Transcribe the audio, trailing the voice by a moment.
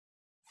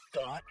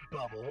Thought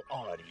Bubble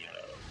Audio.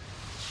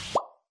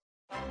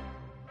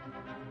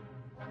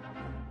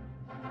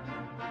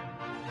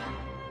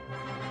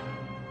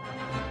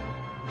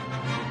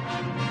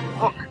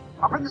 Look,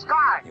 up in the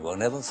sky! You will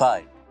never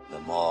find the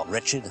more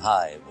wretched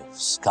hive of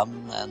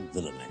scum and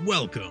villainy.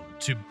 Welcome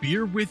to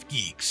Beer with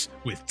Geeks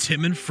with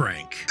Tim and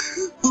Frank.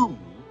 Who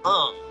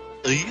are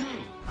you?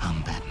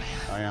 I'm Batman.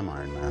 I am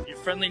Iron Man. Your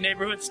friendly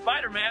neighborhood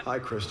Spider-Man. Hi,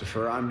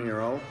 Christopher. I'm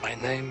Nero. My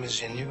name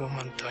is Inigo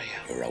Montoya.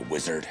 You're a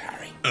wizard,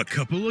 Harry. A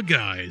couple of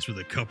guys with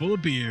a couple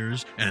of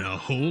beers and a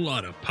whole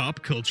lot of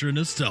pop culture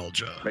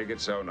nostalgia. Make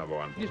it so, number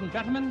one. Ladies and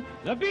gentlemen,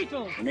 the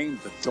Beatles. Name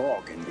the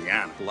dog,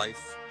 Indiana.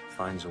 Life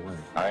finds a way.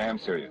 I am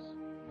serious.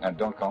 And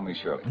don't call me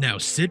Shirley. Now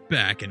sit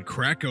back and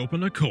crack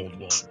open a cold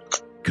one,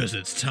 because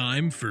it's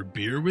time for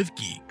Beer with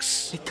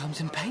Geeks. It comes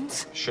in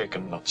pints?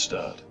 Shaken, not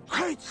stirred.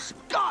 Great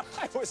Scott!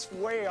 I was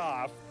way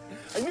off.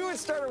 I knew it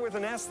started with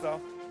an S,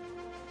 though.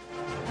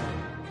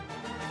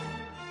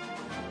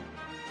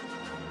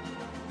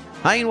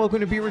 Hi, and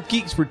welcome to Beer with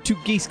Geeks, where two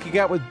geeks geek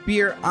out with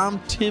beer. I'm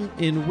Tim,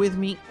 and with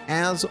me,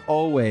 as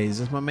always,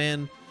 is my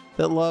man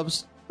that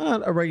loves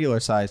not a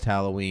regular-sized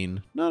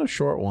Halloween, not a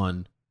short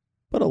one,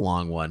 but a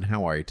long one.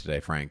 How are you today,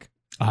 Frank?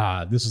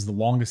 This is the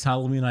longest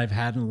Halloween I've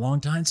had in a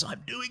long time, so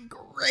I'm doing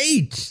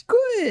great.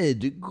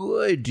 Good.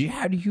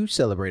 How do you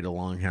celebrate a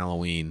long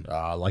Halloween?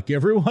 Like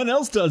everyone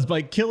else does,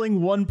 by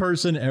killing one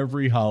person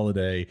every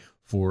holiday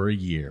for a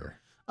year.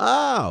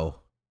 Oh,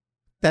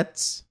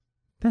 that's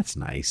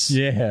nice.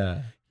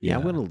 Yeah.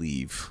 I'm gonna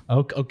leave.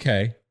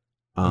 Okay.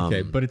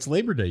 Okay, but it's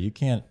Labor Day. You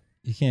can't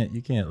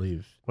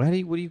leave. What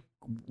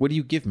do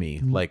you give me?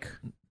 Like,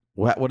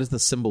 what is the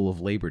symbol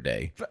of Labor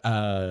Day?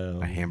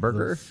 A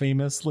hamburger? The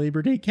famous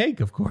Labor Day cake,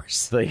 of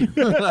course.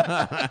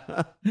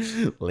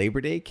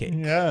 Labor Day cake.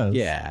 Yes.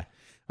 Yeah.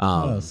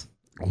 Yes.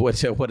 What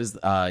is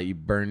you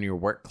burn your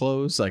work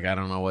clothes? Like, I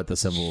don't know what the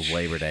symbol of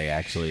Labor Day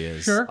actually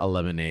is. Sure. A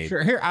lemonade.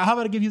 Sure. Here, how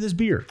about I give you this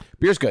beer?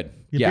 Beer's good.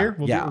 Beer?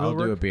 I'll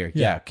do a beer.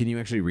 Yeah. Yeah. Can you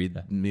actually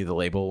read me the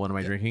label? What am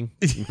I drinking?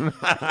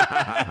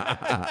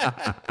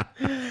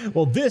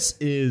 Well, this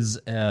is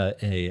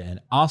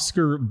an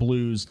Oscar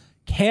Blues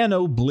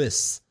Cano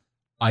Bliss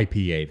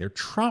IPA. They're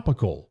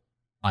tropical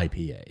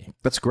IPA.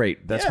 That's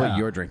great. That's what Yeah.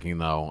 you're drinking,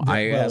 though. Yeah,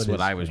 I well, asked it what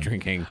is. I was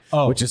drinking,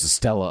 Oh. which is a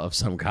Stella of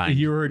some kind.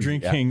 You were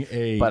drinking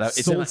But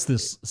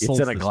solstice. it's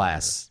in a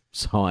glass,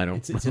 so I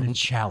don't. It's in a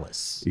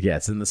chalice. Yeah,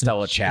 it's in the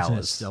Stella It's in a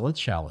chalice. Stella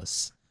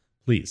chalice.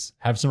 Please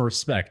have some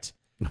respect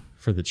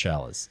for the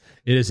chalice.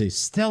 It is a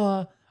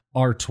Stella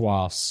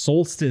Artois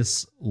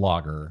Solstice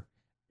Lager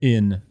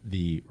in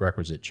the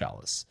requisite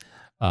chalice.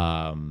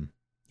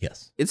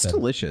 Yes, It's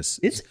delicious.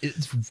 It's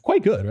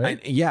quite good,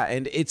 right?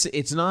 And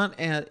it's not.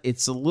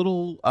 It's a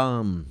little.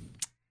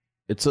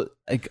 It's a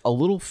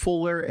little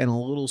fuller and a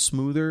little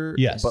smoother.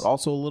 Yes. but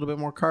also a little bit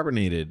more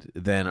carbonated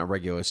than a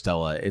regular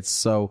Stella.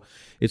 It's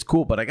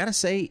cool. But I gotta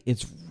say,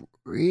 it's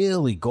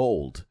really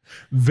gold.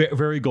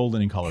 Very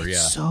golden in color. It's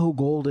Yeah. so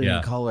golden Yeah.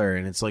 in color,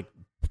 and it's like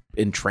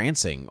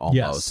entrancing almost.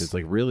 Yes. It's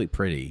like really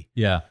pretty.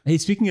 Yeah. Hey,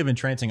 speaking of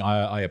entrancing,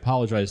 I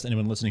apologize to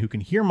anyone listening who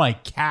can hear my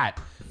cat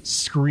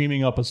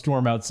screaming up a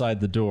storm outside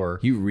the door.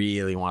 He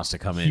really wants to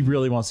come in. He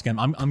really wants to come.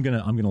 I'm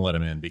gonna let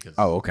him in because.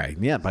 Oh, okay.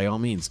 Yeah, by all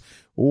means.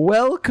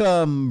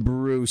 Welcome,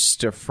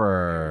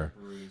 Brewsterfer.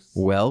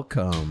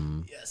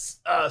 Welcome. Yes.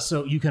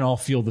 So you can all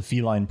feel the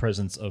feline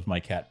presence of my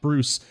cat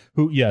Bruce,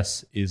 who,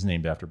 yes, is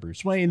named after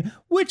Bruce Wayne,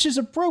 which is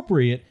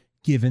appropriate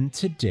given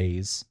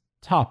today's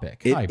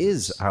topic. It Hi,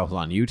 is. Bruce. Hold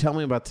on. You tell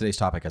me about today's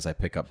topic as I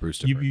pick up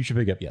Brewsterfer. You should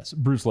pick up. Yes,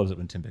 Bruce loves it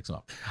when Tim picks him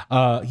up.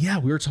 Yeah,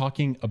 we were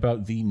talking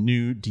about the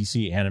new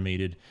DC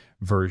animated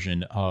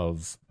version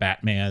of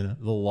Batman: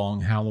 The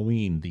Long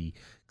Halloween, the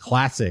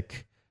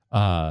classic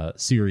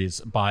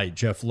series by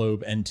Jeff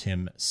Loeb and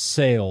Tim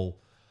Sale.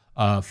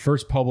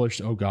 First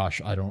published. Oh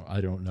gosh, I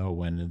don't know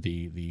when,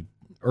 the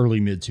early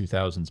mid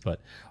 2000s,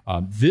 but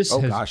this.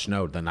 Oh gosh,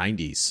 no, the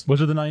 90s.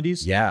 Was it the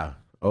 90s? Yeah.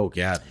 Oh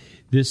yeah.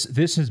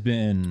 This has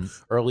been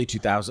Early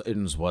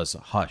 2000s was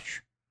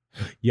Hush.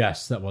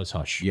 Yes, that was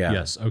Hush. Yeah.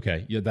 Yes.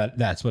 Okay. Yeah.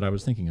 That's what I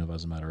was thinking of,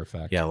 as a matter of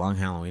fact. Yeah, Long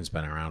Halloween's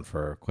been around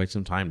for quite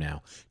some time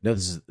now. No,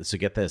 so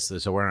get this.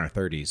 So we're in our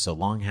 30s. So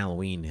Long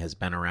Halloween has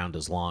been around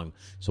as long.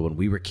 So when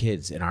we were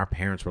kids and our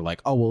parents were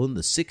like, "Oh, well, in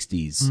the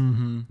 60s."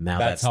 Mm-hmm. Now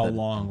That's how the,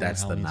 long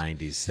That's the Halloween's-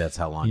 90s. That's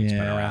how long it's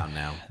been around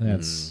now.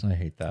 I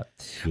hate that.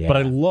 Yeah. But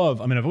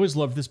I've always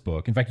loved this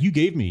book. In fact, you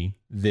gave me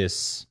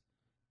this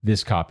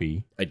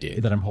copy. I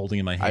did. That I'm holding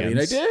in my hands. I mean,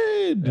 I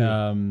did.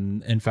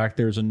 In fact,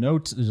 there's a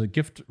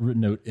gift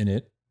note in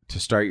it.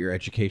 To start your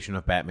education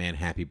of Batman,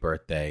 happy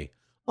birthday.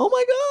 Oh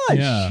my gosh.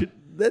 Yeah.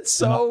 That's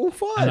so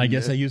fun. And I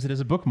guess I used it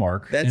as a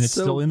bookmark, and it's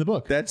still in the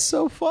book. That's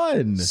so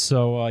fun.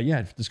 So, I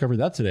discovered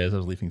that today as I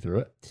was leafing through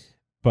it.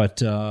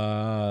 But,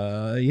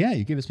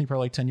 you gave this to me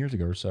probably like 10 years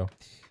ago or so.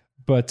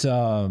 But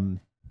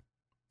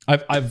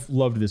I've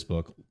loved this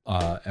book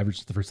ever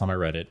since the first time I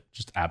read it.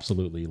 Just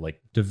absolutely, like,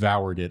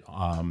 devoured it.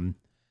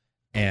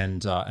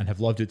 And have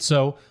loved it.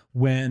 So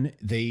when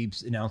they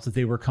announced that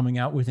they were coming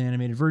out with an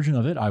animated version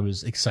of it, I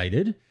was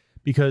excited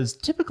because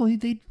typically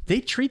they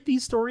treat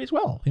these stories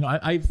well. You know,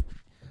 I've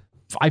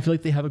I feel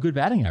like they have a good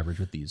batting average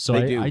with these. So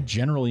I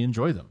generally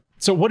enjy them.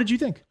 So what did you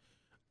think?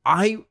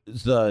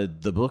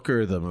 The book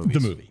or the movie? The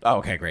movie. Oh,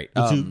 okay, great.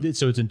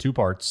 So it's in 2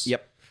 parts.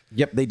 Yep.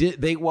 They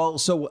did.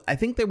 So I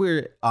think they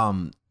were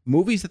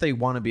movies that they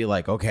want to be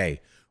like,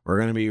 okay, we're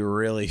going to be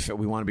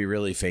we want to be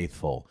really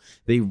faithful.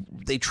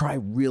 They try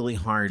really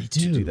hard to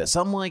do this.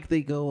 Some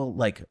they go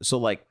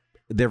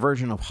their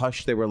version of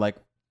Hush, they were like,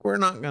 we're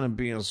not going to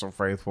be so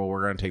faithful.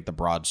 We're going to take the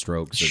broad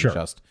strokes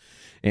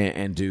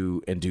and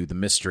do the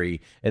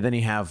mystery. And then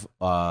you have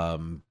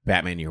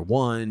Batman Year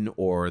One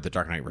or The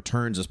Dark Knight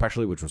Returns,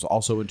 especially, which was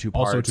also in 2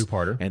 parts. Also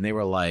 2-parter. And they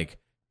were like,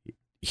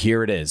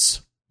 here it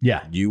is.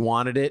 Yeah. You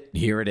wanted it.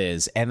 Here it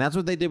is. And that's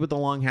what they did with The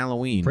Long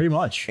Halloween. Pretty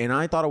much. And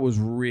I thought it was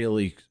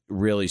really,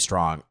 really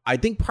strong. I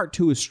think part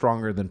 2 is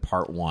stronger than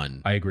part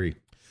 1. I agree.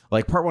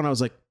 Part 1, I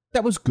was like,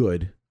 that was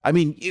good. I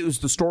mean, it was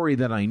the story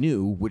that I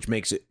knew, which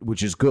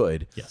is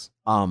good. Yes.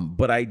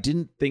 But I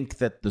didn't think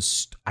that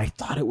I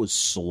thought it was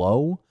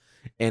slow.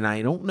 And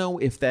I don't know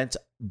if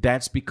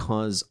that's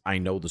because I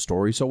know the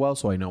story so well,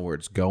 so I know where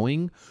it's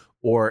going,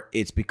 or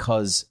it's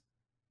because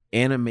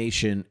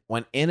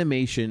when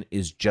animation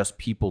is just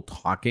people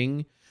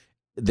talking,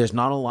 there's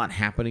not a lot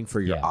happening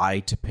for your eye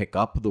to pick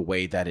up the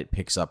way that it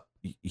picks up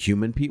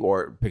human people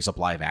or picks up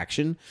live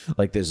action.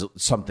 There's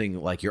something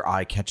your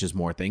eye catches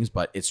more things,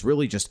 but it's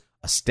really just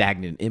a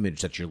stagnant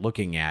image that you're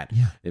looking at.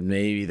 Yeah. And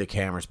maybe the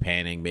camera's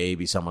panning,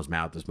 maybe someone's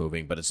mouth is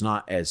moving, but it's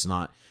not as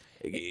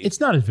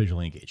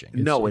visually engaging.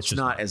 It's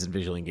not as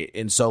visually engaging.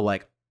 And so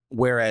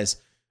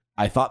whereas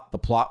I thought the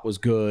plot was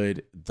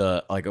good,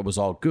 it was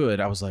all good,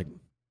 I was like,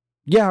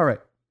 yeah, all right,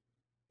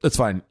 that's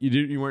fine.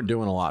 You weren't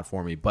doing a lot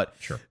for me, but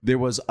sure. There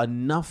was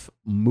enough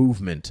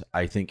movement,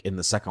 I think, in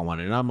the second one.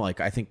 And I'm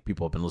I think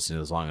people have been listening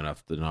to this long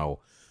enough to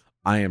know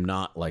I am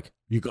not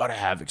you got to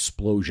have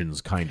explosions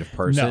kind of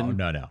person.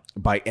 No.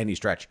 By any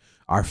stretch.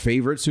 Our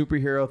favorite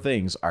superhero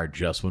things are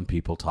just when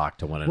people talk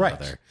to one another.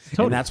 Right.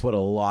 Totally. And that's what a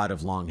lot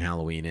of Long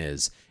Halloween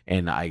is.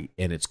 And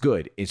it's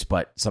good.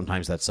 But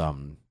sometimes that's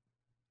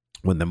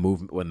when the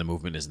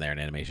movement isn't there in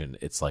animation,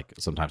 it's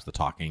sometimes the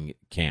talking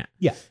can't.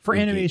 Yeah. For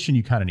animation,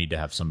 you kind of need to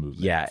have some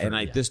movement.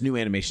 Yeah, this new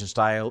animation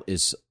style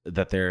is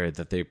that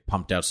they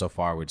pumped out so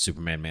far with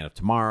Superman Man of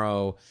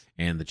Tomorrow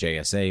and the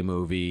JSA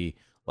movie.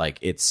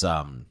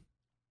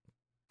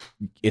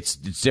 It's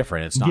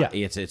different. It's not.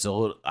 Yeah. It's a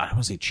little. I don't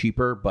want to say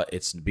cheaper, but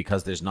it's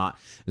because there's not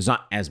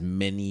as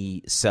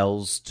many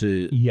cells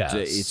to. Yes.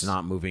 It's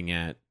not moving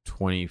at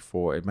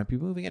 24. It might be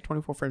moving at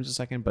 24 frames a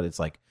second, but it's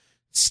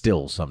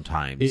still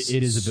sometimes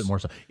it is a bit more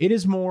so. It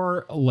is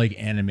more like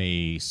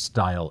anime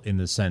style in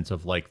the sense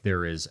of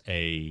there is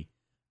a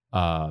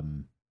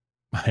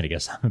I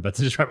guess I'm about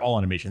to describe all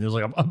animation. There's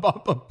a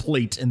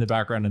plate in the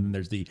background, and then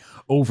there's the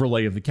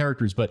overlay of the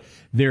characters. But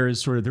there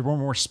is they're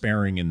more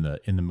sparing in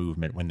the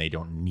movement when they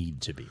don't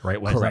need to be,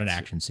 right? When Correct. It's not an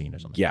action scene or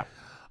something. Yeah.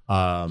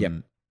 Yep.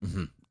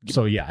 Mm-hmm.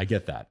 So yeah, I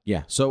get that.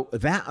 Yeah. So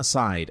that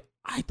aside,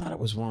 I thought it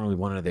was really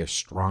one of their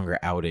stronger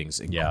outings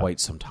in quite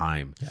some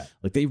time. Yeah.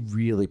 They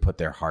really put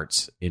their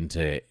hearts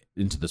into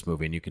this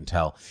movie, and you can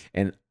tell.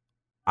 And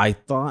I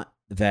thought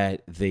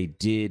that they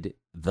did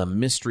the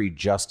mystery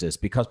justice,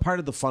 because part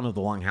of the fun of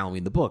The Long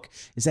Halloween, the book,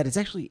 is that it's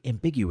actually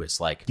ambiguous.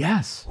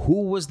 Yes,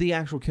 who was the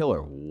actual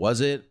killer? Was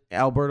it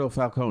Alberto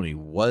Falcone?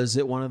 Was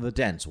it one of the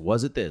Dents?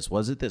 Was it this?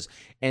 Was it this?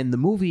 And the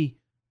movie,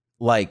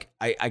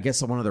 I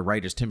guess one of the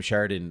writers, Tim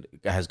Sheridan,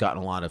 has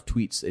gotten a lot of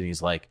tweets, and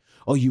he's like,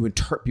 "Oh,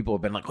 people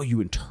have been like, oh,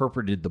 you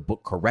interpreted the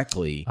book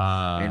correctly,"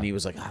 and he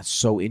was like, "That's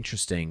so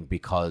interesting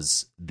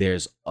because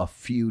there's a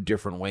few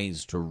different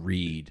ways to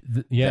read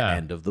the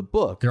end of the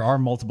book. There are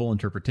multiple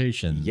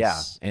interpretations. Yeah,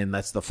 and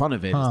that's the fun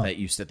of it is that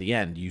you at the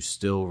end you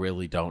still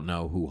really don't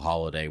know who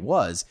Holiday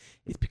was.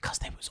 It's because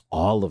there was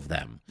all of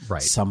them.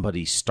 Right,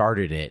 somebody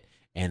started it,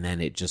 and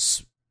then it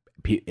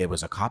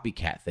was a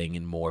copycat thing,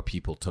 and more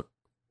people took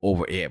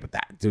over. Yeah, but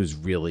I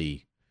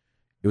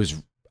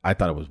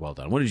thought it was well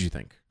done. What did you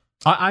think?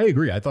 I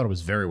agree. I thought it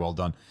was very well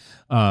done.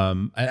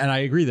 And I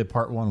agree that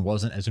part 1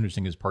 wasn't as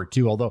interesting as part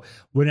 2. Although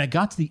when I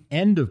got to the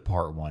end of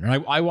part 1,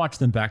 and I watched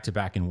them back to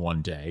back in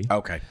one day.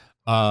 Okay.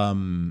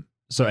 And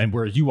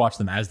whereas you watched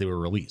them as they were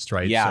released,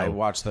 right? Yeah, so I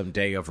watched them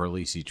day of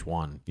release each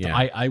one. Yeah.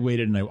 I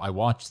waited and I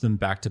watched them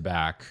back to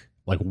back,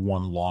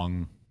 one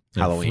long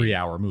Halloween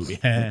 3-hour movie.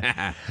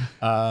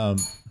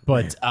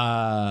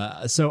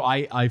 So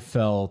I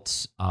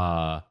felt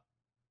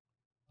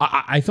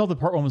I felt that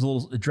part 1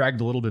 was dragged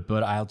a little bit,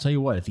 but I'll tell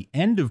you what, at the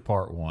end of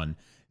part 1,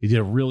 they did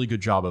a really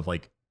good job of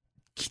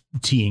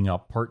teeing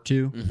up part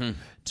 2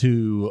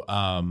 to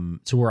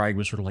where I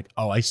was sort of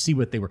oh, I see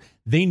what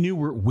they knew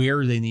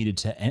where they needed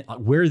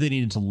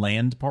to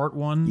land part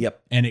 1.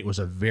 Yep. And it was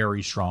a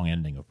very strong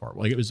ending of part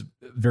 1. It was a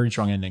very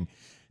strong ending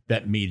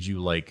that made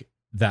you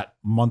that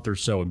month or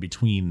so in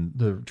between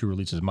the 2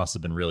 releases must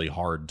have been really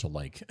hard to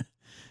wait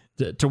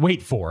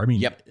for. I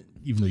mean, yep.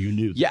 Even though you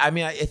knew. Yeah, I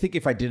mean, I think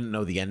if I didn't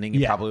know the ending,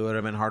 it probably would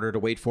have been harder to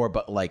wait for.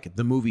 But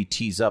the movie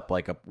tees up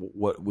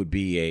what would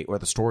be or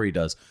the story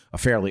does, a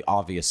fairly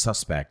obvious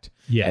suspect.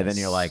 Yes. And then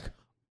you're like,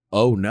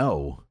 oh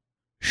no,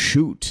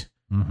 shoot.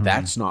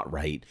 That's not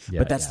right. Yeah,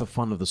 but that's yeah. the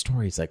fun of the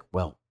story. It's like,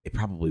 well, it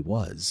probably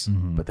was,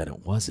 but then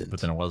it wasn't.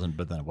 But then it wasn't.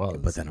 But then it was.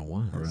 But then it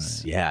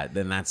was. Right. Yeah,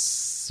 then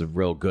that's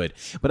real good.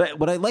 But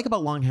what I like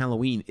about Long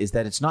Halloween is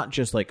that it's not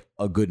just like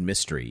a good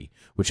mystery,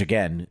 which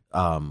again,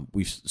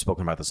 we've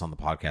spoken about this on the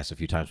podcast a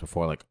few times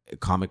before. Like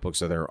comic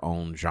books are their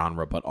own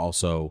genre, but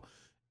also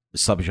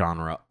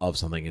subgenre of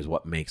something is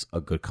what makes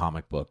a good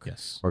comic book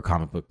or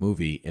comic book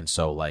movie. And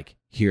so like,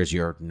 here's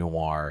your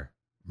noir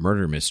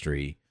murder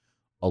mystery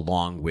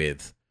along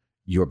with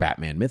your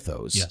Batman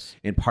mythos. Yes.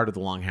 And part of the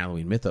Long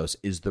Halloween mythos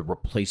is the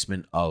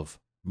replacement of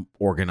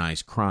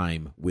organized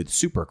crime with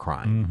super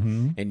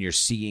crime. And you're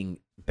seeing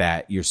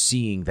that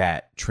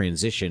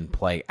transition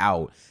play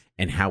out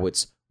and how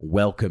it's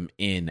welcome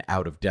in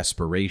out of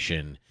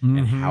desperation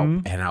and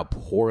how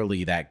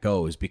poorly that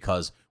goes,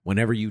 because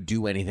whenever you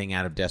do anything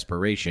out of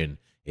desperation,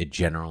 it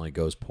generally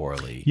goes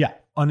poorly. Yeah.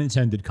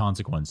 Unintended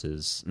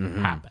consequences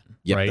happen.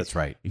 Yep, right? that's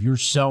right. If you're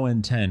so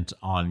intent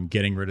on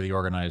getting rid of the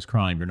organized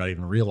crime, you're not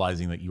even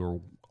realizing that you're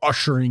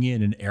ushering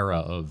in an era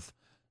of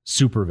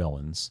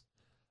supervillains.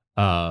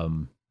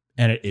 And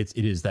it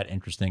is that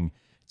interesting.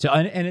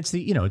 And it's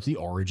the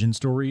origin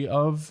story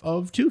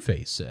of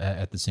Two-Face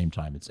at the same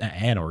time. It's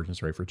an origin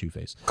story for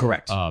Two-Face.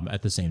 Correct.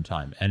 At the same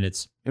time. And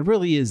it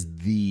really is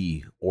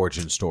the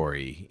origin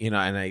story, and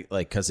I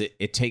like, because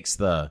it takes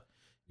the,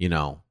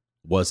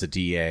 was a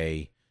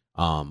DA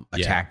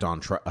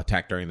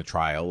attacked during the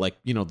trial, like,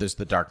 there's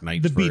the Dark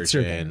Knight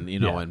version,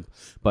 and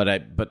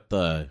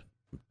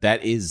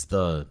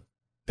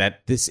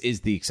this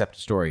is the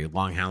accepted story.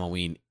 Long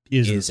Halloween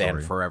is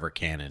and forever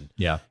canon.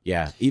 Yeah.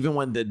 Yeah. Even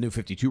when the New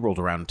 52 rolled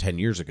around 10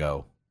 years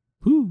ago.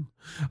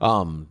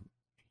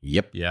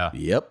 Yep. Yeah.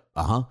 Yep.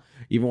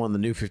 Even when the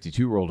New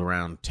 52 rolled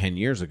around 10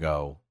 years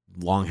ago,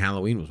 Long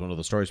Halloween was one of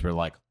the stories where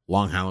like,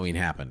 Long Halloween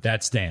happened.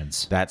 That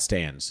stands.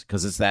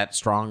 Because it's that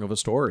strong of a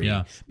story.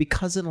 Yeah.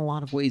 Because in a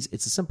lot of ways,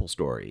 it's a simple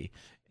story.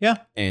 Yeah.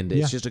 And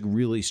it's just a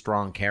really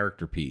strong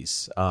character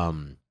piece.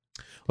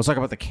 Let's talk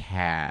about the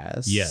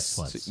cast. Yes,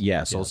 let's.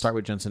 So we'll start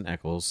with Jensen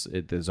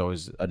Ackles. There's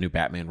always a new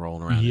Batman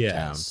rolling around in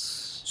town.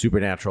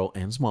 Supernatural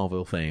and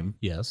Smallville fame.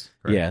 Yes.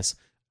 Correct. Yes.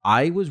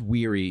 I was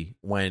weary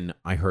when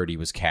I heard he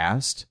was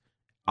cast.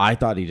 I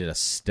thought he did a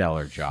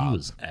stellar job. He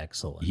was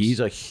excellent. He's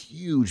a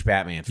huge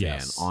Batman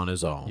fan on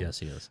his own. Yes,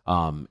 he is.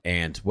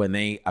 And when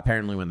they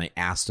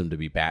asked him to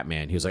be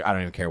Batman, he was like, I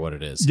don't even care what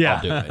it is. Yeah.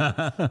 I'll do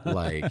it.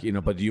 Like,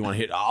 but do you want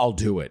to hit? I'll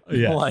do it.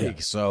 Yeah.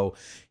 So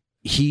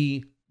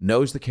he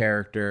knows the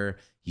character.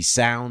 He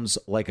sounds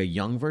like a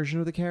young version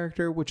of the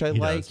character, which I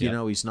like.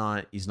 He's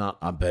not,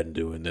 I've been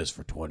doing this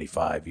for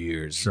 25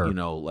 years. Sure.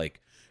 Like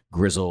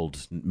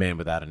grizzled man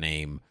without a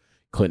name,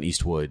 Clint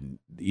Eastwood,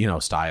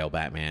 style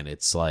Batman.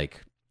 It's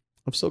like,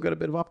 I've still got a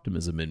bit of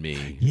optimism in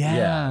me.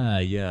 Yeah.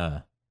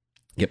 Yep.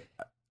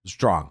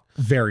 Strong.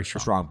 Very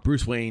strong.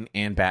 Bruce Wayne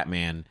and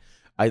Batman.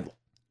 I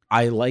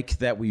like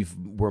that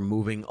we're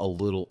moving a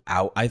little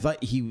out. I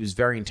thought he was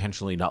very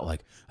intentionally not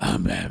like,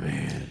 I'm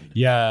Batman.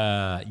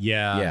 Yeah.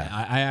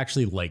 I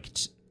actually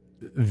liked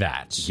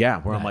that. Yeah,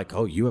 where I'm like,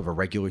 oh, you have a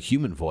regular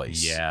human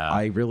voice. Yeah.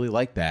 I really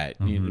like that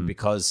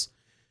because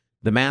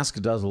the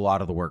mask does a lot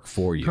of the work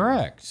for you.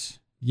 Correct.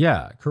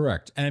 Yeah,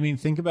 correct. And I mean,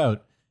 think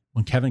about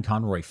when Kevin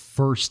Conroy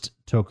first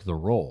took the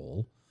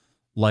role,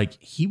 like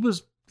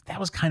that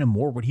was kind of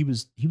more what he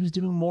was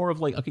doing, more of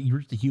like, okay,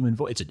 you're the human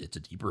voice. It's a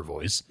deeper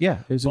voice. Yeah,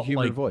 it was a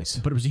human voice.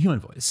 But it was a human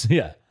voice.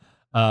 Yeah.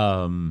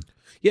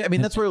 Yeah, I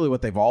mean, that's really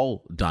what they've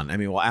all done. I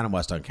mean, well, Adam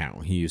West doesn't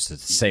count. He used the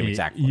same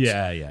exact voice.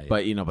 Yeah.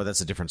 But, but that's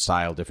a different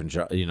style, different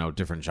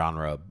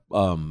genre.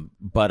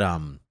 But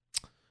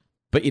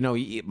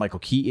Michael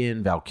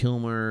Keaton, Val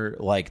Kilmer,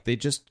 like they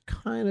just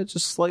kind of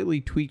just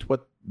slightly tweaked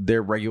what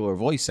their regular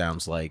voice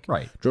sounds like.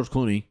 Right. George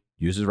Clooney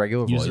uses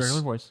regular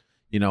voice.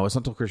 It's not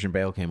until Christian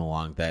Bale came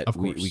along that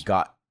we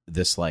got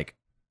this like,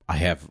 I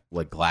have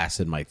like glass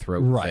in my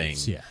throat thing.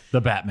 Yeah.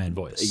 The Batman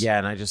voice. Yeah.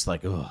 And I just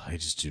like, I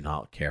just do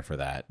not care for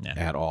that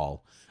at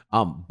all.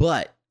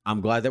 But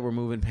I'm glad that we're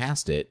moving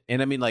past it.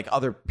 And I mean, like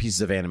other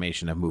pieces of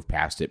animation have moved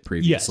past it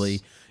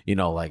previously. Yes.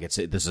 Like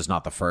this is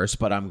not the first,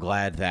 but I'm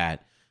glad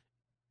that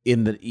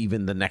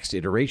even the next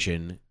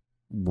iteration,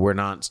 we're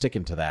not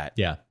sticking to that.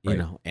 Yeah.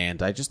 Right.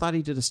 And I just thought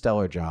he did a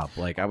stellar job.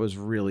 Like I was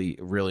really,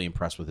 really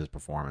impressed with his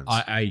performance.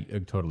 I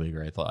totally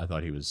agree. I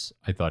thought he was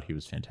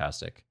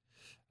fantastic.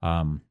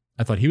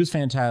 I thought he was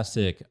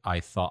fantastic.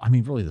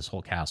 Really this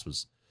whole cast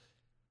was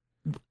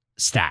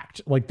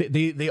stacked. Like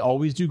they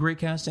always do great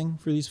casting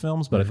for these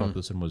films, but I thought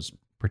this one was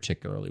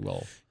particularly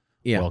well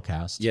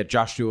cast. Yeah,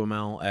 Josh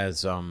Duhamel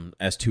as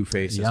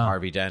Two-Face, as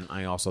Harvey Dent,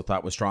 I also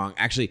thought was strong.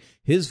 Actually,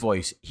 his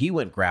voice, he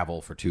went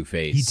gravel for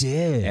Two-Face. He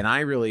did. And I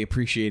really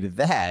appreciated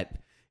that,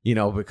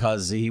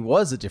 because he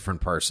was a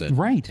different person.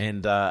 Right.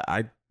 And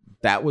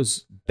that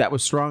was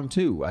strong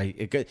too.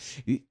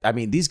 I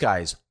mean, these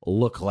guys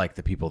look like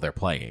the people they're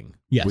playing,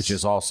 which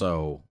is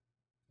also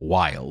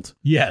wild.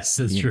 Yes,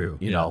 that's true.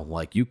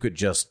 Like you could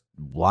just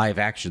live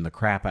action the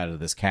crap out of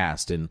this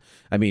cast. And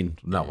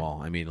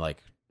like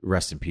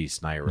rest in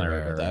peace, Naya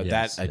Rivera.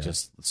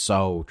 Just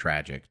so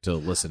tragic to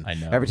listen. I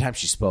know. Every time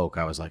she spoke,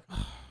 I was like,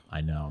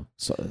 I know.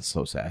 So it's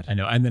so sad. I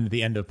know. And then at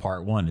the end of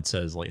part 1, it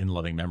says like in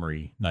loving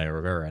memory, Naya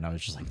Rivera, and I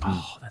was just like,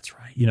 oh, that's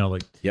right. You know,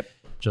 like Yep.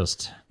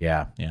 Just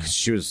Yeah. Yeah.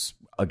 She was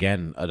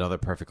again another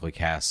perfectly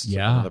cast.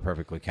 Yeah. Another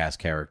perfectly cast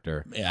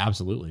character. yeah,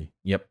 absolutely.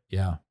 Yep.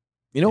 Yeah.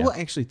 You know Yeah. what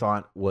I actually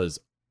thought was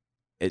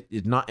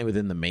it not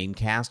within the main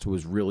cast who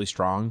was really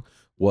strong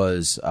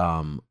was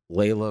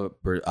Layla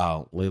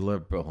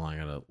I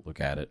gotta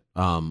look at it.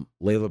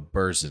 Layla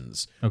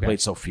Berzins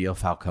played Sophia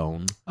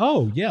Falcone.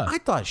 Oh yeah. I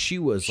thought she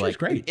was She was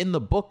great. in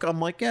the book. I'm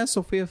like, yeah,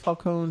 Sophia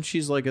Falcone.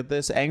 She's like at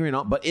this angry and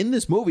all. But in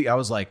this movie, I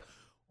was like,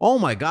 oh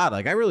my god,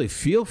 like I really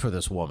feel for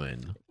this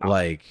woman.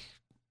 Like,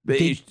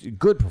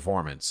 good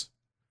performance.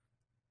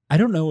 I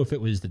don't know if it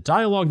was the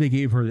dialogue they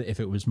gave her, if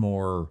it was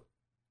more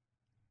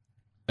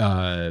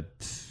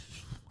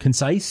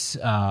concise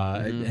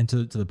and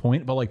to the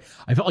point, but like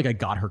I felt like I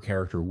got her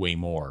character way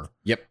more.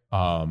 Yep.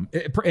 And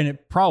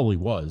it probably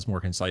was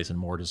more concise and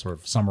more to sort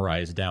of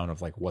summarize down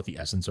of like what the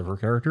essence of her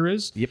character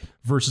is. Yep.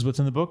 Versus what's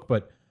in the book,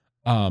 but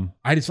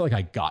I just felt like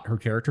I got her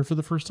character for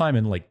the first time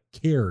and like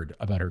cared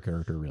about her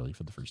character really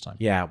for the first time.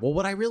 Yeah. Well,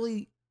 what I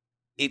really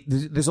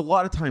there's a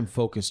lot of time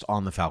focused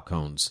on the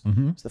Falcones.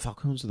 It's the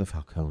Falcones or the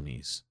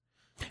Falcones.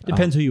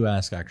 Depends who you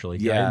ask, actually.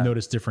 Yeah. I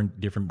noticed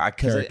different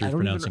characters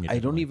pronouncing it. I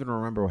don't even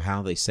remember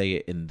how they say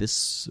it in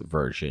this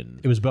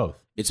version. It was both.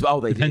 They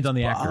depends on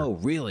the actor. Oh,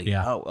 really?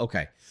 Yeah. Oh,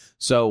 okay.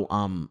 So,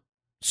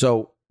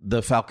 so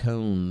the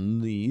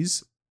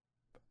Falcones,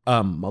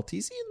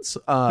 Maltesians.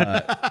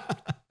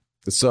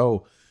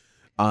 So,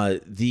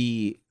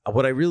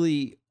 what I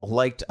really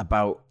liked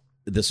about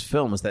this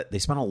film is that they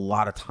spent a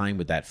lot of time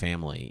with that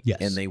family.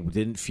 Yes. And they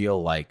didn't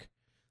feel like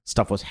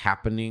stuff was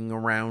happening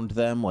around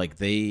them. Like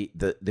they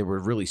were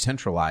really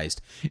centralized.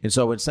 And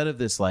so instead of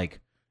this, like,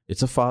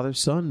 it's a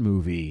father-son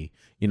movie,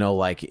 you know,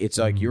 like it's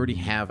like you already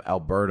have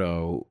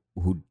Alberto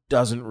who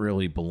doesn't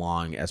really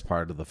belong as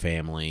part of the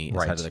family,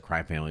 as part of the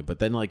crime family. But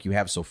then like you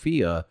have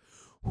Sophia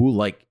who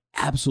like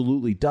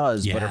absolutely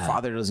does, but her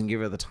father doesn't give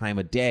her the time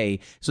of day.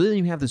 So then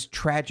you have this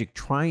tragic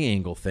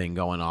triangle thing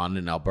going on,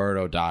 and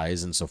Alberto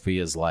dies, and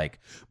Sophia's like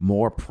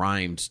more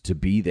primed to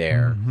be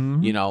there,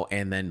 you know,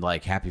 and then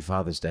like Happy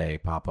Father's Day,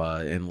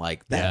 Papa, and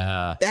like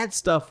that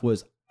stuff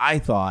was, I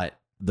thought,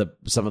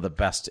 some of the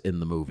best in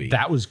the movie.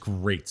 That was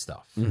great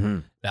stuff.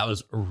 That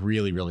was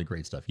really, really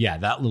great stuff. Yeah,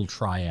 that little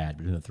triad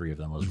between the three of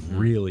them was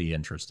really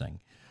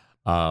interesting.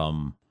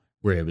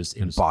 Where it was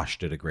Bosch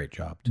did a great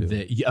job too.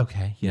 There you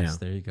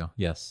go.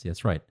 Yes,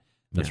 that's right.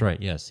 That's right.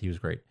 Yes, he was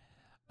great.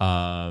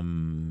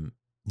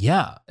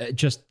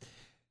 Just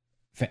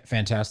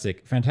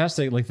fantastic.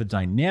 Like the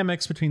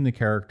dynamics between the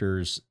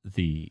characters,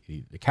 the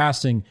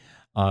casting,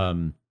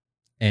 and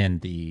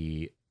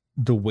the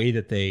way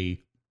that the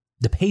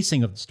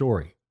pacing of the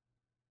story.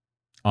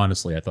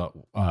 Honestly, I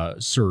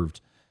thought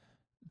served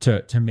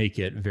to make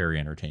it very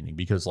entertaining,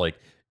 because like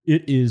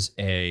it is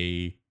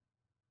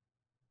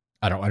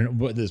I don't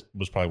know. This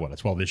was probably a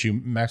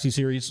 12-issue maxi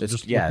series.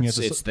 It's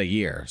the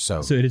year. So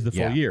it is the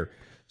full year.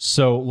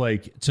 So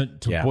like to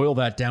boil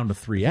that down to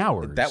 3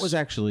 hours. That was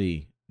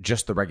actually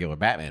just the regular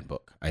Batman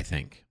book, I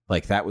think.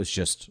 Like that was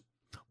just.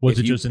 Was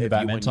it just in the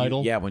Batman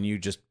title? When you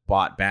just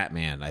bought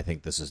Batman, I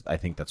think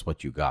that's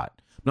what you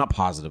got. I'm not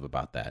positive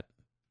about that.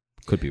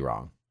 Could be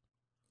wrong.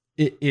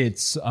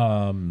 It's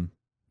a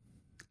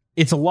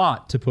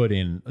lot to put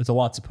in. It's a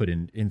lot to put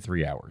in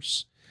 3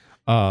 hours.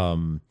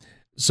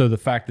 So the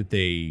fact that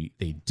they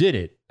did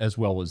it as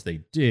well as they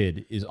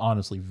did is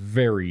honestly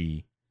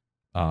very,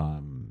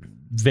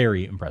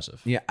 very impressive.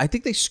 Yeah, I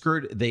think they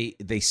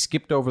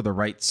skipped over the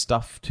right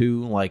stuff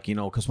too. Like, you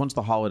know, because once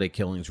the holiday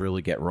killings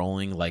really get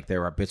rolling, like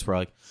there are bits where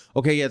like,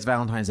 okay, yeah, it's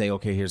Valentine's Day.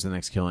 Okay, here's the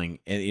next killing,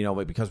 and you know,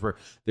 but because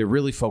they're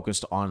really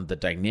focused on the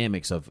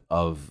dynamics of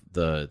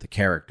the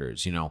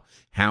characters. You know,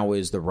 how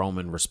is the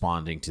Roman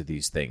responding to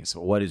these things?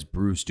 What is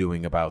Bruce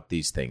doing about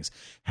these things?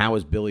 How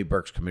is Billy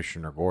Burke's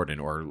Commissioner Gordon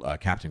or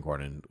Captain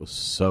Gordon was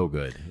so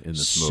good in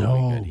this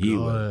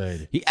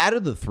movie. He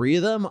added the three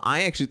of them.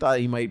 I actually thought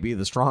he might be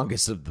the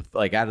strongest of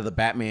the out of the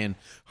Batman,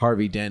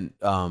 Harvey Dent,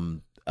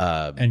 and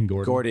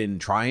Gordon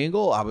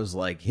triangle. I was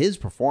like, his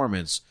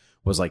performance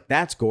was like,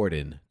 that's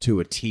Gordon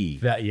to a T.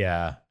 But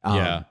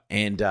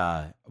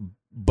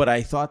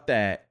I thought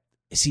that,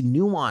 see,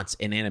 nuance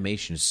in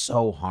animation is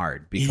so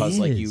hard because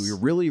like you're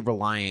really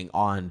relying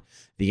on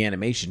the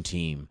animation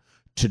team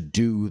to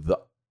do the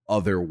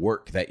other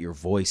work that your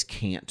voice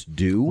can't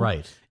do.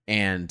 Right.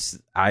 And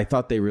I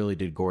thought they really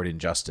did Gordon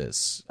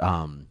justice.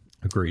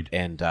 Agreed.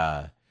 And,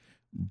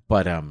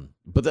 but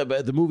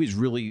the movie's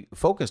really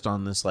focused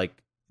on this,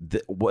 like,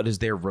 what is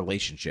their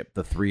relationship,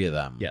 the three of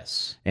them.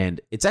 Yes. And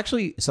it's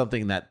actually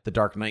something that The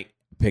Dark Knight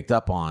picked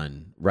up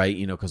on, right?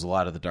 You know, because a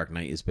lot of The Dark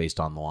Knight is based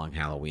on the Long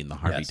Halloween, the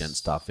Harvey Dent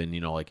stuff. And,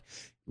 you know, like,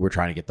 we're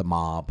trying to get the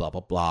mob, blah,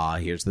 blah, blah.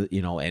 Here's the,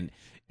 you know,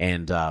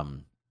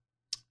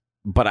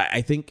 but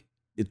I think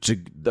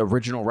the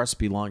original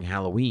recipe, Long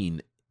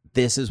Halloween,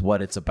 this is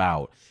what it's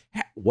about.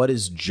 What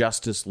does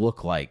justice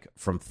look like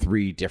from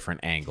three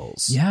different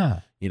angles? Yeah.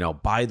 You know,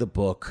 by the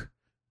book,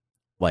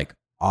 like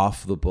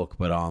off the book,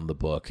 but on the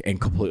book, and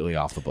completely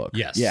off the book.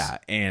 Yes. Yeah.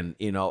 And,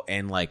 you know,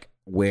 and like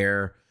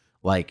where,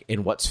 like,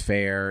 and what's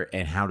fair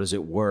and how does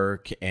it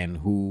work and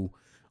who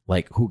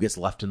gets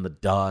left in the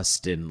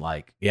dust and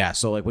like, yeah.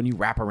 So like when you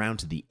wrap around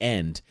to the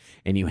end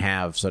and you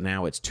have, so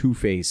now it's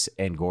Two-Face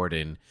and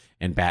Gordon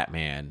and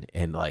Batman,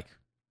 and like,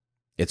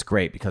 it's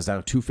great because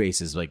now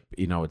Two-Face is like,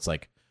 you know, it's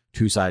like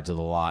two sides of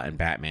the law and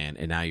Batman,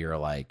 and now you're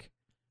like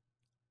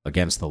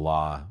against the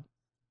law,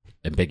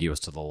 ambiguous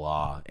to the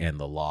law and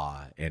the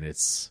law, and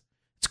it's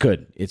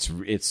good. It's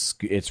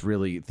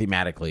really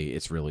thematically,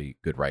 it's really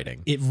good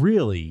writing. It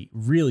really,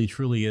 really,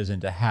 truly is,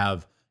 and to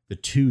have the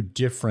two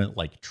different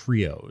like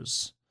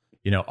trios,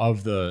 you know,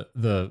 of the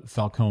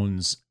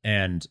Falcones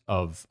and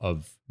of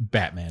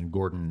Batman,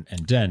 Gordon,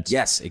 and Dent.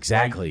 Yes,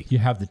 exactly. Right? You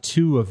have the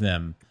two of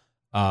them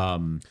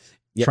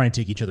try and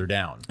take each other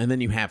down. And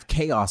then you have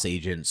Chaos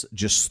Agents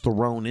just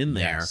thrown in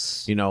there.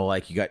 Yes. You know,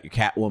 like you got your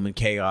Catwoman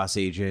Chaos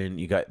Agent,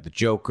 you got the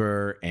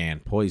Joker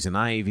and Poison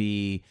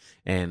Ivy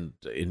and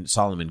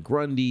Solomon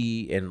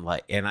Grundy,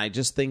 and I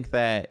just think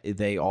that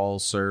they all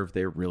serve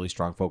their really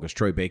strong focus.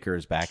 Troy Baker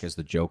is back as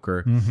the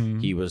Joker. Mm-hmm.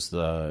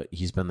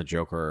 He's been the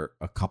Joker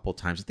a couple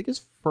times. I think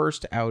his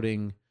first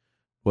outing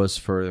was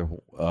for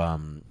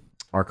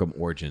Arkham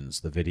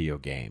Origins, the video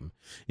game,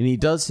 and he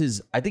does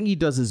his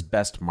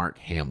best Mark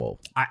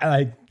Hamill.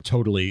 I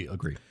totally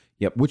agree.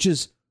 Yep, which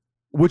is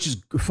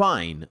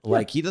fine. Yeah.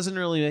 Like he doesn't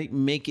really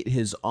make it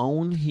his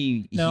own.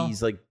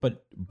 He's like,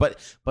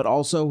 but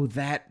also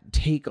that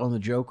take on the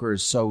Joker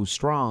is so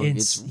strong.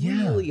 It's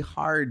really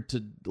hard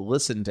to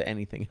listen to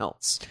anything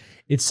else.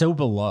 It's so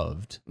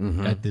beloved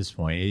at this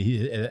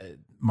point.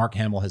 Mark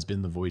Hamill has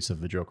been the voice of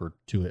the Joker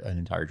to an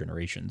entire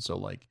generation. So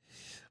like,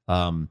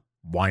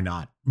 why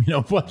not? You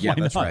know, why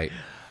that's not? Right.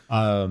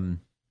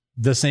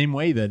 The same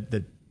way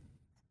that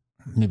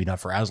maybe not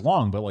for as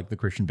long, but like the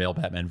Christian Bale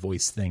Batman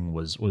voice thing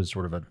was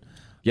sort of a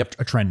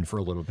trend for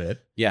a little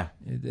bit. Yeah,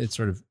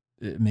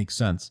 it makes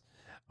sense.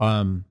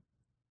 Let's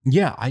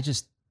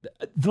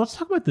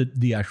talk about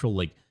the actual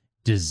like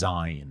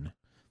design,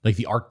 like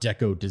the Art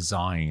Deco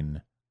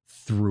design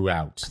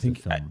throughout the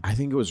film. I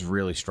think it was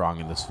really strong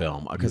in this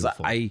film because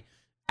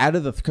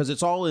because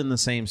it's all in the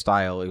same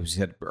style. It was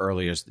said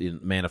earlier,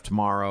 Man of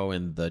Tomorrow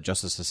and the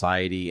Justice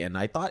Society, and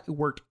I thought it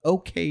worked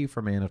okay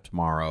for Man of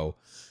Tomorrow.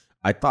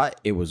 I thought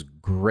it was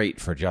great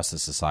for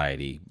Justice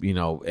Society, you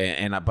know,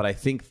 but I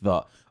think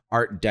the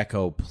Art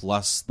Deco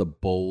plus the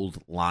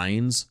bold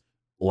lines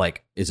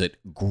like is a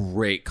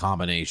great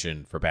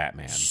combination for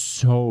Batman.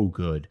 So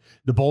good.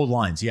 The bold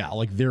lines, yeah,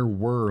 like there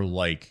were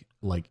like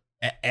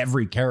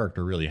every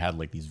character really had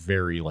like these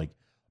very like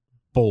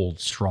bold,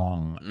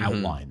 strong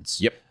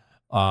outlines. Yep.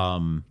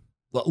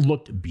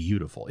 Looked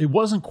beautiful. It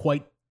wasn't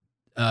quite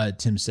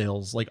Tim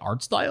Sale's like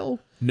art style.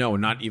 No,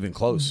 not even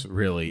close,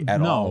 really,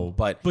 at all.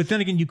 But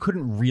then again, you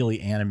couldn't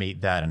really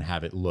animate that and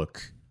have it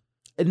look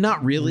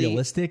not really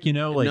realistic, you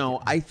know? Like,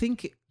 no, I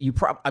think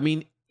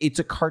it's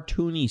a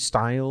cartoony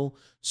style,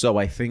 so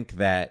I think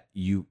that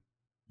you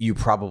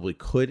probably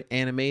could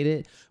animate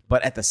it,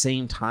 but at the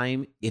same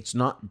time, it's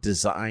not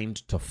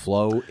designed to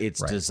flow.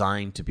 It's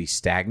designed to be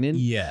stagnant.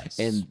 Yes.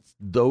 And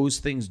those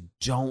things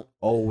don't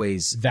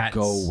always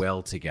go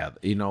well together,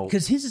 you know?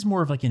 Because his is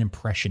more of like an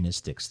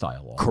impressionistic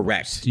style. Almost,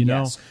 correct. You know?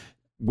 Yes.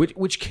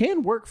 Which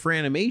can work for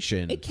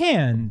animation. It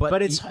can,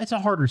 but it's a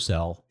harder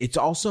sell. It's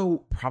also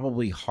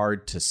probably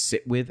hard to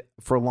sit with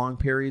for long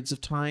periods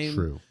of time.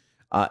 True.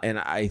 And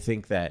I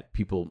think that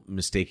people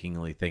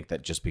mistakenly think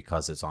that just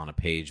because it's on a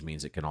page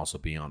means it can also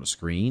be on a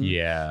screen.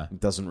 Yeah. It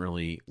doesn't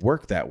really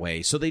work that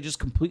way. So they just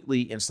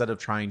completely, instead of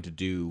trying to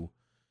do,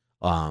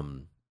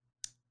 like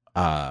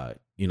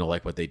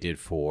what they did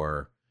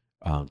for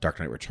Dark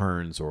Knight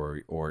Returns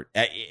or our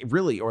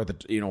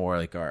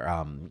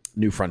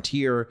New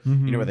Frontier,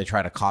 where they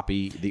try to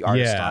copy the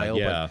art style.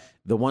 Yeah. But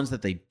the ones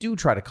that they do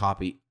try to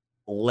copy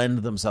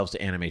lend themselves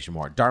to animation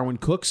more. Darwin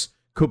Cooks,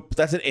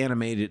 that's an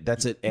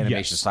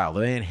animation style.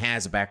 The man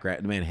has a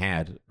background. The man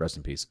had, rest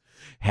in peace,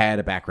 had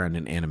a background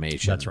in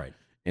animation. That's right.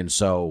 And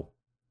so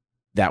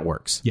that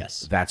works.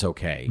 Yes. That's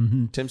okay.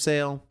 Tim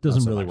Sale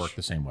doesn't really work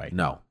the same way.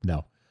 No.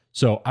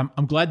 So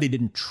I'm glad they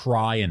didn't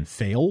try and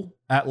fail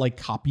at like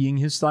copying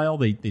his style.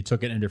 They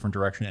took it in a different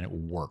direction and it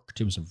worked.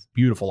 It was a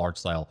beautiful art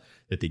style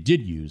that they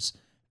did use.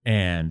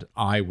 And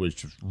I was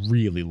just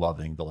really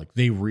loving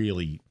they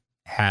really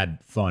had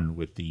fun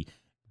with the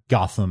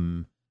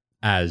Gotham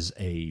as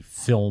a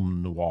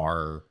film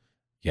noir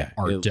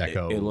Art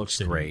Deco. It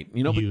looks great.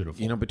 Beautiful.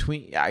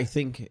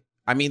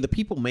 The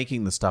people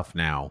making the stuff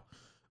now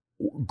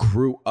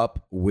grew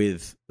up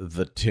with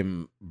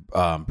the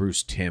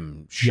Bruce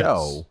Timm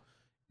show. Yes.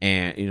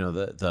 And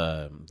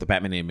the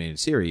Batman animated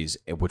series,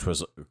 which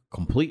was a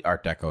complete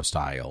Art Deco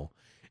style,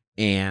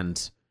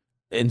 and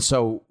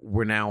so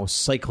we're now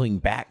cycling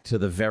back to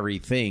the very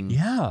thing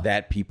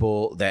that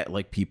people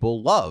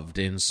loved,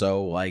 and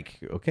so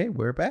okay,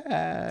 we're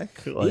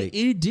back.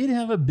 It did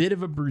have a bit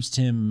of a Bruce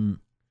Timm,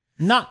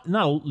 not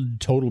a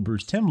total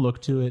Bruce Timm look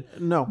to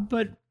it, no,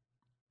 but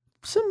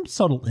some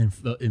subtle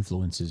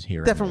influences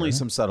here. Definitely and there.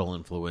 some subtle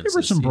influences. There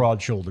were some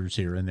broad shoulders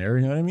here and there.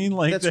 You know what I mean?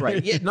 Like that's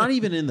right. Yeah, not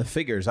even in the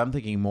figures. I'm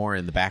thinking more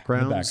in the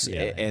backgrounds.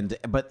 Yeah.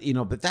 But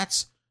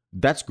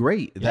that's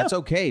great. That's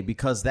okay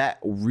because that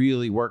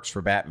really works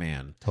for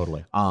Batman.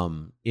 Totally.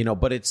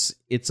 But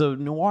it's a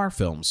noir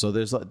film, so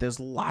there's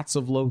lots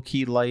of low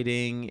key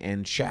lighting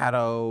and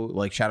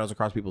shadows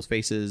across people's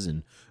faces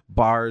and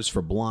bars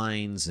for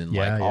blinds and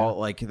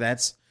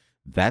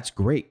that's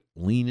great.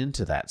 Lean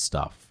into that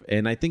stuff.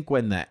 And I think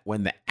when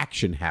the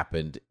action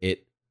happened,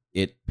 it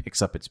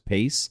picks up its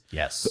pace.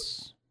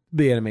 Yes.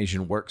 The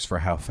animation works for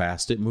how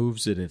fast it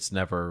moves, and it's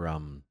never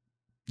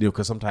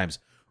because sometimes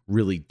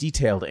really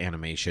detailed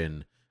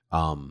animation,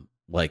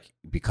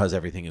 because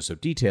everything is so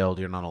detailed,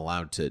 you're not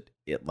allowed to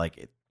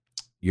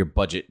your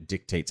budget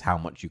dictates how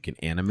much you can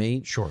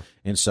animate. Sure.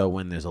 And so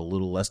when there's a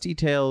little less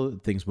detail,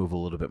 things move a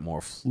little bit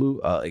more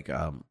a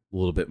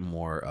little bit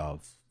more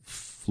of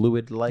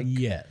fluid like.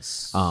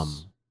 Yes. So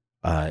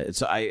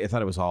I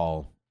thought it was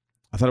all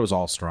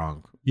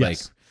strong.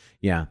 Yes.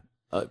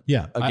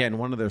 Again,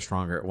 one of their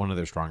stronger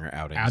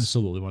outings.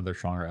 Absolutely one of their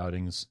stronger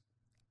outings.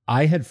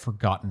 I had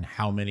forgotten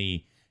how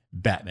many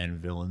Batman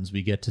villains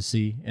we get to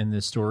see in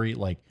this story.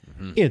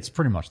 It's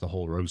pretty much the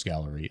whole Rogues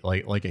Gallery,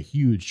 like a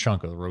huge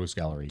chunk of the Rogues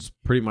Gallery. It's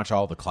pretty much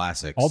all the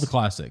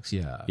classics.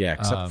 Yeah. Yeah,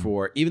 except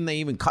for they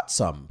even cut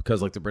some because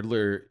the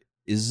Riddler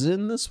is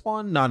in this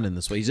one, not in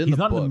this one. He's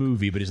not in the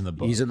movie, but he's in the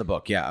book. He's in the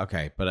book. Yeah,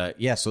 okay, but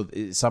so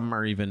some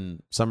are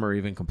even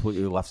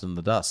completely left in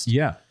the dust.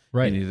 Yeah,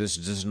 right. And there's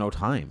just no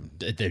time.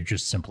 There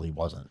just simply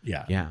wasn't.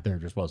 Yeah. There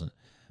just wasn't.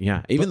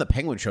 Yeah, even the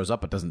Penguin shows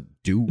up, but doesn't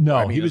do.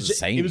 No, he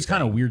was. It was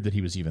kind of weird that he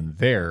was even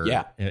there.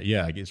 Yeah.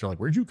 I guess you're like,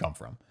 where'd you come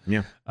from?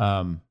 Yeah.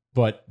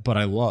 But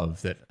I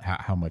love that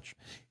how much,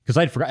 because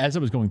I'd forgot as I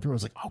was going through, I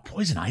was like, oh,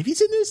 Poison Ivy's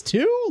in this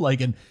too. I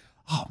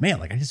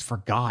just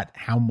forgot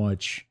how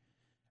much,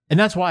 and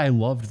that's why I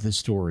loved this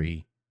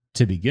story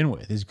to begin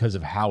with, is because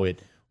of how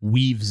it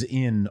weaves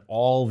in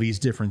all these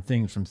different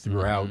things from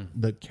throughout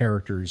the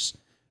character's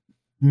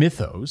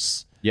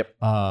mythos. Yep.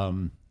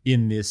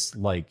 In this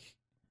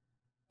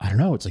I don't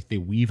know. It's like they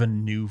weave a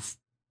new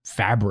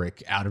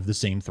fabric out of the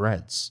same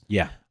threads.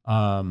 Yeah.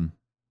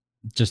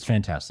 Just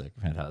fantastic.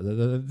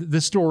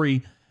 This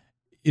story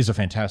is a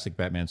fantastic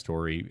Batman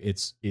story.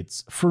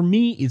 It's for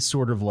me, it's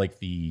sort of like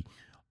the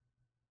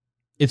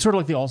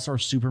All-Star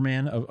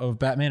Superman of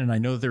Batman. And I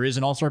know there is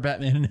an All-Star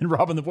Batman and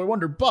Robin the Boy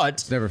Wonder, but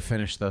it's never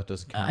finished though. It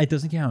doesn't count. It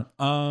doesn't count.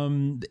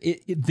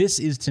 This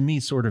is to me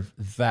sort of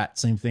that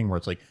same thing where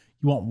it's like,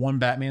 you want one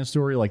Batman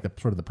story, like the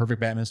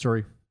perfect Batman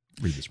story.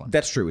 Read this one.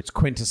 That's true. It's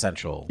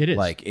quintessential. It is.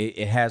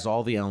 It has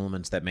all the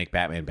elements that make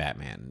Batman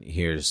Batman.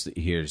 Here's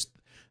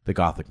the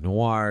Gothic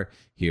noir.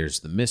 Here's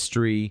the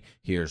mystery.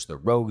 Here's the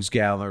Rogues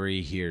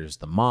Gallery. Here's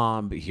the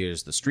mob.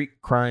 Here's the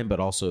street crime,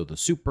 but also the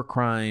super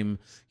crime.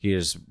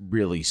 Here's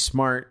really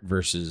smart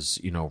versus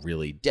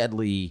really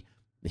deadly.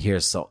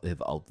 Here's a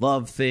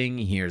love thing.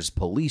 Here's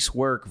police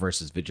work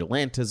versus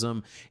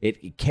vigilantism.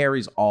 It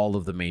carries all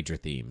of the major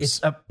themes. It's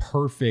a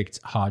perfect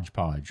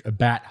hodgepodge, a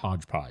bat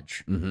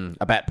hodgepodge. Mm-hmm.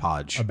 A bat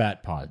podge. A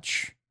bat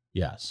podge.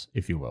 Yes,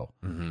 if you will.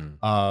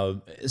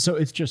 Mm-hmm. So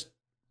it's just,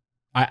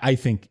 I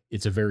think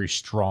it's a very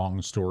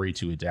strong story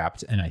to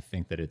adapt. And I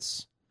think that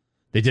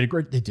they did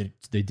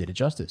it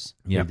justice.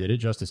 Yeah. They did it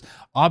justice.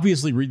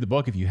 Obviously read the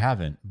book if you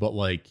haven't, but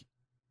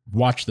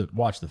watch the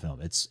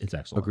film. It's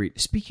excellent.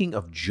 Agreed. Speaking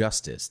of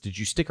justice, did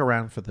you stick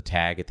around for the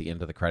tag at the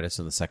end of the credits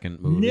in the second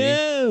movie?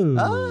 No. Look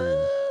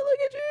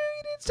at you.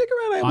 You didn't stick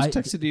around. I almost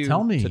texted you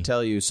to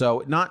tell you.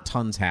 So not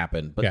tons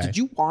happened. But Did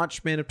you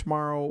watch Man of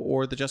Tomorrow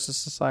or the Justice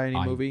Society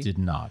movie? I did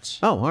not.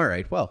 Oh, all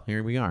right. Well,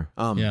 here we are.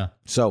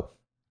 So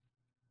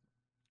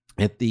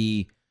at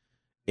the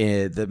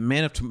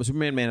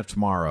Superman Man of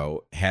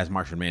Tomorrow has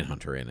Martian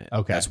Manhunter in it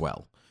as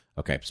well.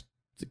 Okay.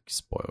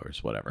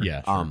 Spoilers, whatever.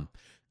 Yeah. Sure.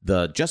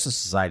 The Justice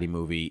Society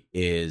movie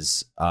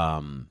is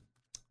the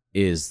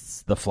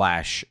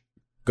Flash,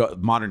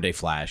 modern day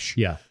Flash,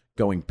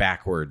 going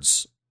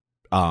backwards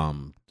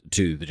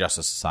to the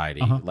Justice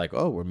Society.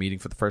 We're meeting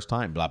for the first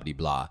time, blah, blah,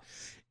 blah.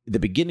 The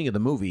beginning of the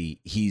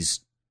movie, he's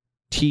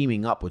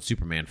teaming up with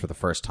Superman for the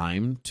first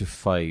time to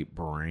fight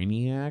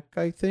Brainiac,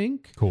 I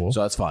think. Cool.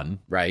 So that's fun,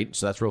 right?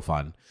 So that's real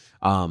fun.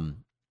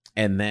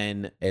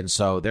 And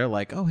so they're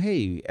like, oh,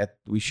 hey,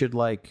 we should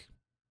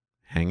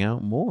hang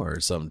out more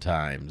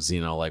sometimes,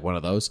 one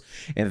of those.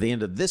 And at the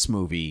end of this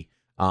movie,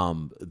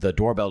 the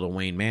doorbell to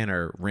Wayne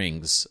Manor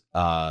rings,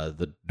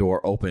 the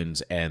door opens,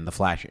 and the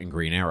Flash and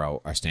Green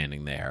Arrow are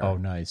standing there. Oh,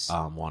 nice.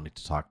 Wanting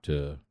to talk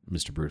to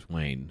Mr. Bruce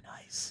Wayne.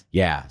 Nice.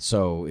 Yeah,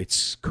 so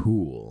it's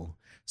cool.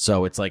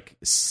 So it's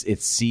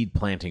it's seed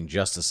planting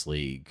Justice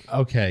League.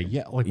 Okay,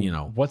 yeah.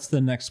 What's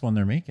the next one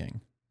they're making?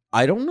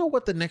 I don't know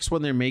what the next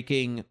one they're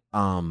making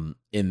in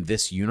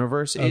this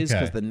universe is,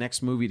 because the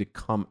next movie to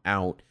come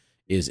out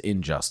is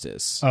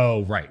Injustice.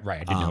 Oh, right. I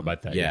didn't know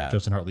about that. Yeah.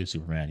 Justin Hartley,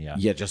 Superman. Yeah.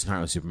 Yeah, Justin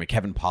Hartley, Superman.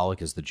 Kevin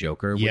Pollak is the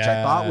Joker, which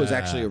I thought was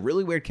actually a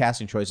really weird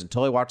casting choice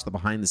until I watched the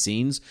behind the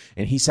scenes,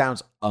 and he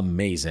sounds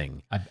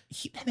amazing.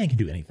 That man can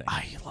do anything.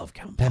 I love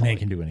Kevin Pollak. That man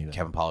can do anything.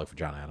 Kevin Pollak for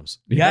John Adams.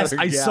 Yes,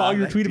 I saw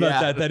your tweet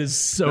about that. That is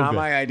so Not good.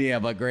 my idea,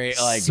 but great.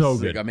 Like, so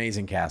good.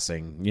 Amazing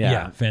casting.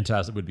 Yeah,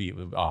 fantastic.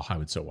 I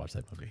would so watch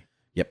that movie.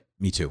 Yep,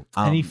 me too.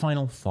 Any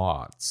final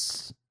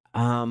thoughts?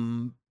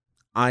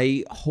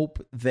 I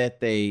hope that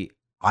they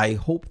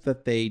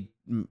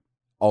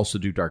also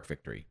do Dark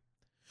Victory,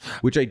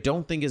 which I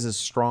don't think is as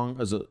strong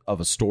as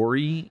of a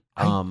story.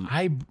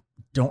 I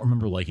don't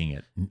remember liking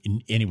it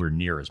anywhere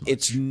near as much.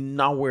 It's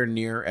nowhere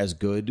near as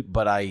good,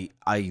 but I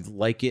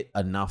like it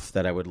enough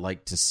that I would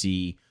like to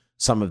see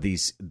some of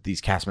these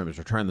cast members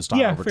return, the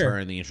style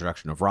return, the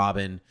introduction of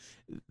Robin.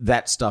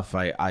 That stuff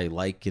I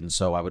like, and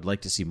so I would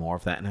like to see more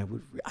of that. And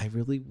I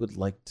really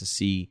want to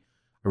see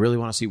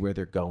where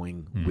they're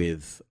going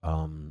with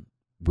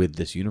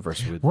this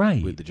universe,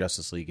 with the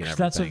Justice League and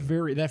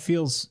everything. That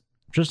feels,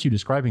 just you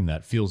describing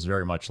that feels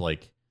very much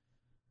like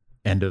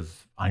end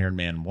of Iron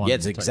Man 1. Yeah,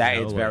 it's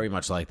exactly. It's very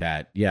much like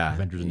that. Yeah,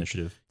 Avengers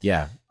Initiative.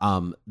 Yeah.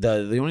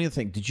 The only other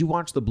thing, did you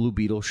watch the Blue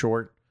Beetle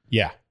short?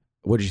 Yeah.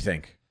 What did you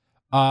think?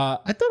 I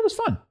thought it was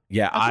fun.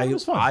 Yeah, I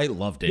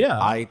loved it.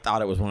 Yeah. I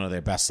thought it was one of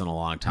their best in a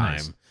long time.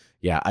 Nice.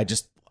 Yeah, I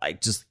just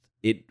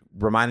it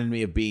reminded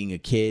me of being a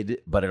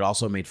kid, but it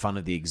also made fun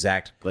of the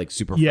exact like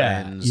Super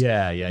Friends. The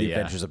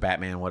Adventures of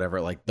Batman, whatever.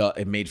 Like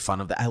it made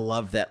fun of that. I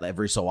love that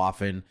every so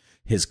often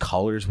his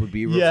colors would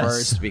be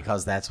reversed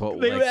because that's what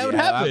that would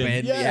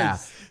happen. Yes. Yeah,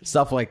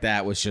 stuff like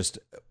that was just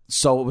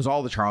so. It was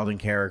all the Charlton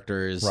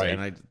characters, right.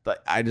 And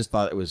I just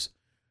thought it was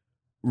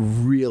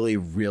really,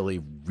 really,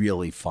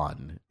 really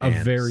fun. A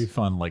very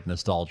fun like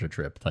nostalgia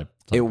trip type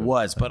it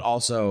was, but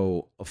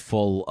also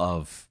full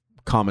of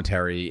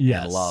commentary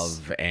and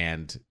love,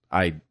 and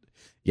it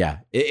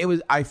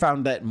was. I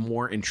found that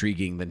more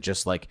intriguing than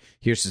just like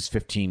here's this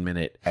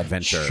 15-minute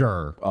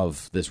adventure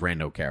of this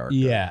rando character.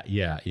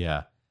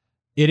 Yeah.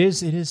 It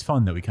is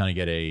fun that we kind of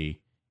get a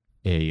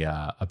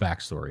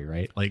backstory,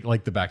 right?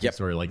 Like the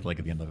backstory, like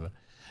at the end of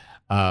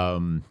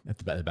at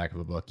the back of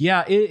a book.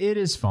 Yeah, it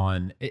is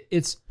fun.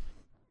 It's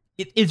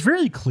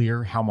very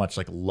clear how much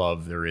like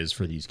love there is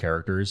for these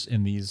characters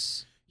in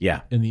these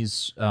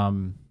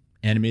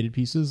animated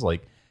pieces.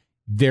 Like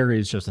there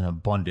is just an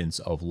abundance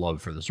of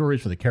love for the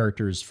stories, for the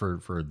characters,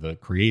 for the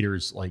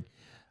creators. Like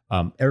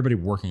everybody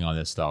working on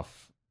this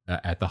stuff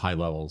at the high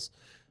levels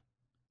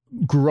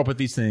grew up with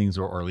these things,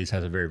 or at least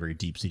has a very, very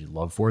deep-seated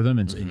love for them,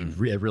 and it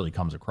really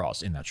comes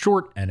across in that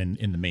short and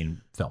in the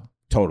main film.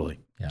 Totally.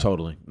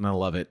 And I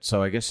love it.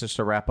 So I guess just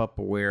to wrap up,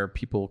 where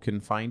people can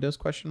find us, ?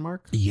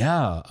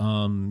 Yeah.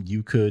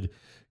 You could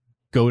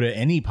go to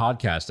any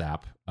podcast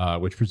app,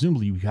 which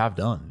presumably you have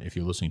done if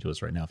you're listening to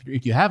us right now.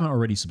 If you haven't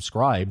already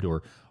subscribed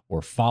or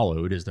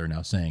followed, as they're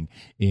now saying,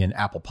 in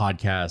Apple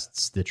Podcasts,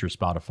 Stitcher,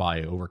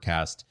 Spotify,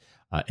 Overcast,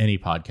 any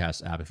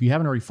podcast app. If you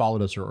haven't already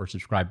followed us or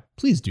subscribed,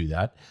 please do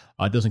that.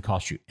 It doesn't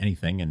cost you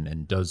anything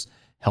and does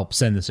help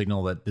send the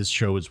signal that this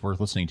show is worth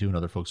listening to, and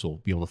other folks will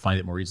be able to find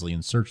it more easily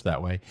and search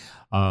that way.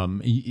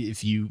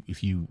 If you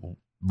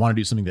want to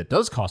do something that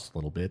does cost a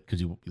little bit because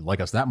you like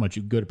us that much,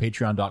 you can go to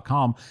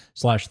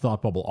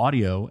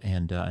patreon.com/thoughtbubbleaudio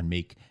and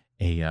make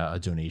a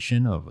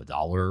donation of $1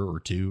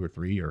 or $2 or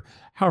 $3 or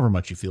however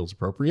much you feel is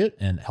appropriate,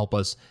 and help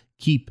us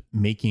keep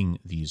making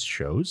these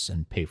shows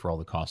and pay for all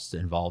the costs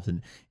involved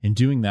in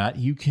doing that.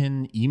 You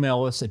can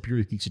email us at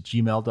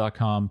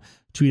beerwithgeeks@gmail.com,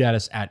 tweet at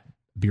us at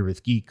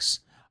beerwithgeeks.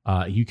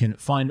 You can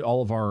find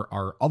all of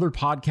our other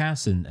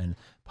podcasts and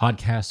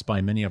podcasts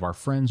by many of our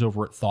friends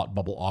over at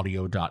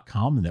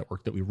thoughtbubbleaudio.com, the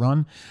network that we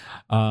run.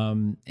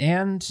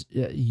 And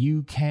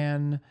you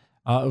can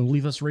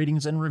leave us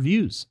ratings and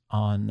reviews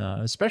on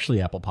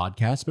especially Apple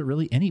Podcasts, but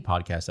really any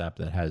podcast app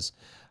that has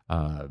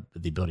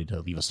the ability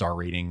to leave a star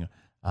rating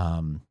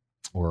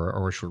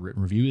or a short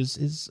written review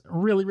is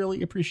really,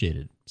 really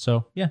appreciated.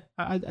 So yeah,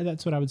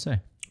 that's what I would say.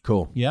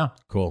 Cool. Yeah.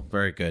 Cool.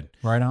 Very good.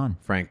 Right on.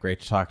 Frank,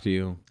 great to talk to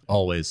you.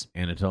 Always.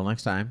 And until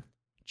next time,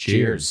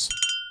 cheers.